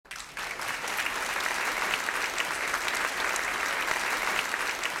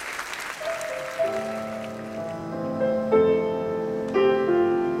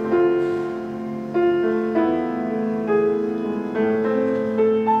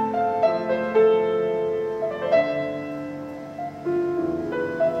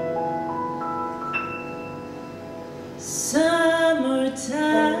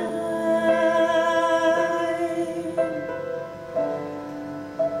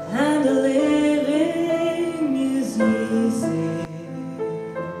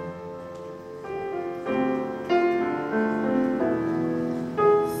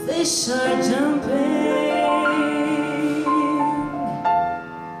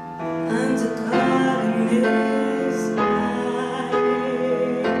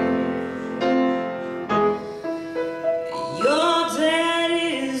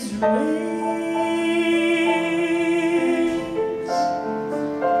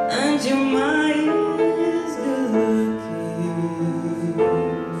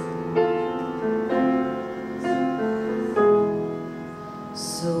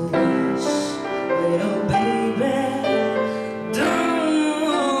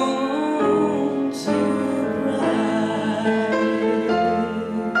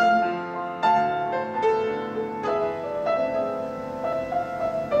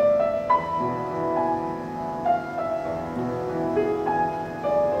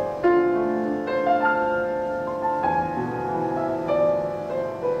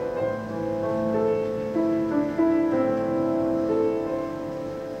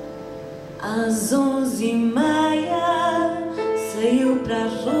Às 11h30 saiu para a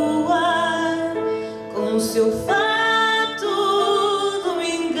rua com o seu fato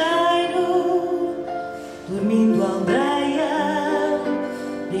domingueiro, dormindo a aldeia,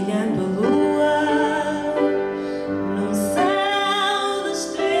 brilhando a lua, num céu de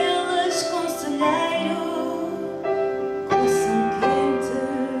estrelas conselheiro, coração quente,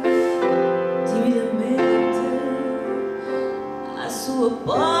 timidamente, à sua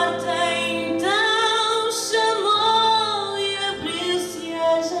porta.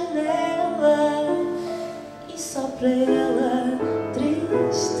 Para ela,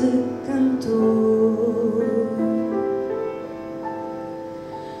 triste cantou.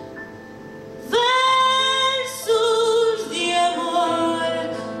 Versos de amor,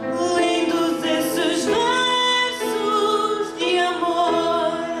 lindos esses versos de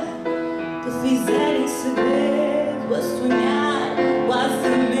amor, que fizerem segredo a sonhar, quase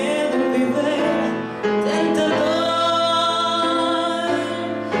medo de viver, tentador.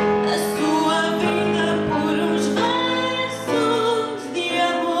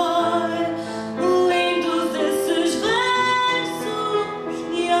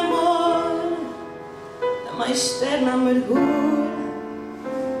 Externa amargura,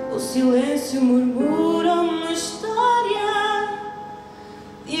 o silêncio murmura uma história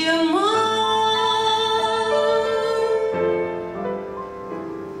de amor.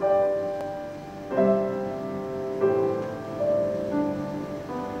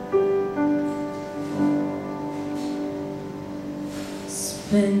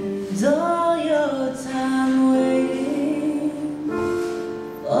 Spend all your time waiting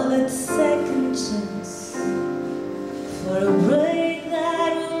for that second chance, for a break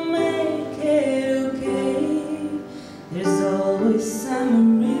that will make it okay. There's always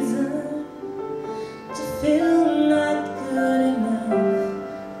some reason to feel not good enough,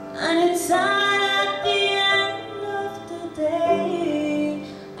 and it's hard at the end of the day.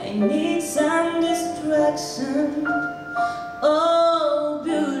 I need some distraction. Oh,